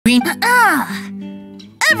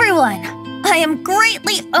Everyone, I am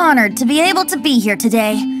greatly honored to be able to be here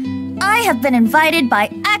today. I have been invited by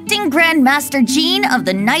Acting Grand Master Jean of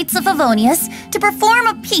the Knights of Favonius to perform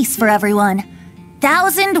a piece for everyone,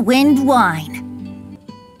 Thousand Wind Wine.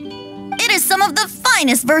 It is some of the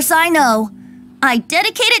finest verse I know. I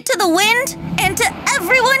dedicate it to the wind and to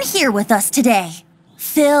everyone here with us today.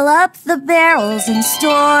 Fill up the barrels and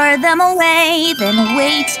store them away, then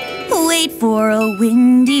wait for a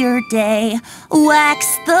windier day. Wax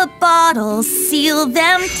the bottles, seal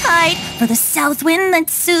them tight, for the south wind that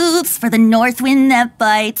soothes, for the north wind that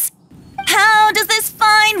bites. How does this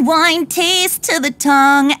fine wine taste to the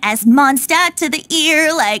tongue, as Mondstadt to the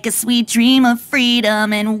ear, like a sweet dream of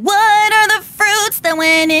freedom? And what are the fruits that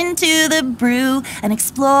went into the brew? An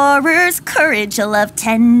explorer's courage, a love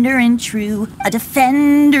tender and true, a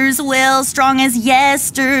defender's will, strong as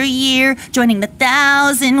yesteryear, joining the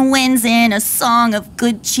thousand winds in a song of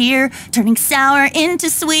good cheer, turning sour into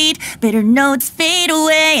sweet, bitter notes fade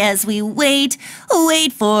away as we wait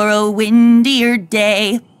for a windier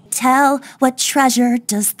day. Tell, what treasure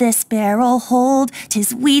does this barrel hold?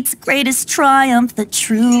 'Tis wheat's greatest triumph, the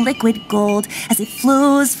true liquid gold. As it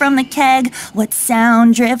flows from the keg, what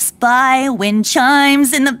sound drifts by? Wind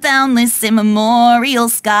chimes in the boundless immemorial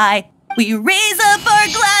sky. We raise up our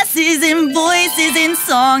glasses and voices in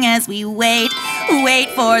song as we wait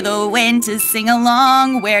for the wind to sing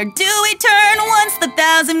along. Where do we turn once the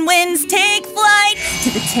thousand winds take flight? To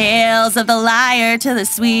the tales of the lyre, to the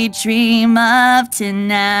sweet dream of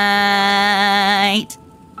tonight.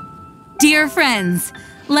 Dear friends,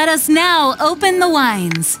 let us now open the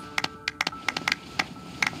wines.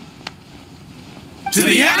 To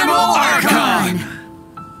the Animal Archon!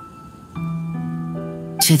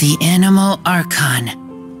 To the Animal Archon.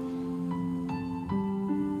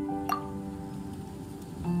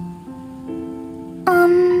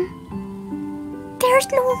 There's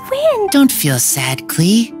no wind. Don't feel sad,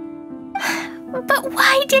 Klee. But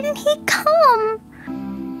why didn't he come?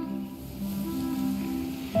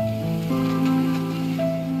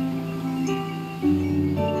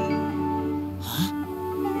 Huh?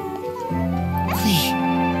 Klee,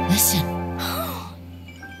 listen.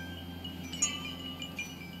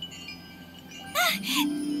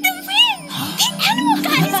 The wind! The animal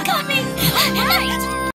god is coming! Right!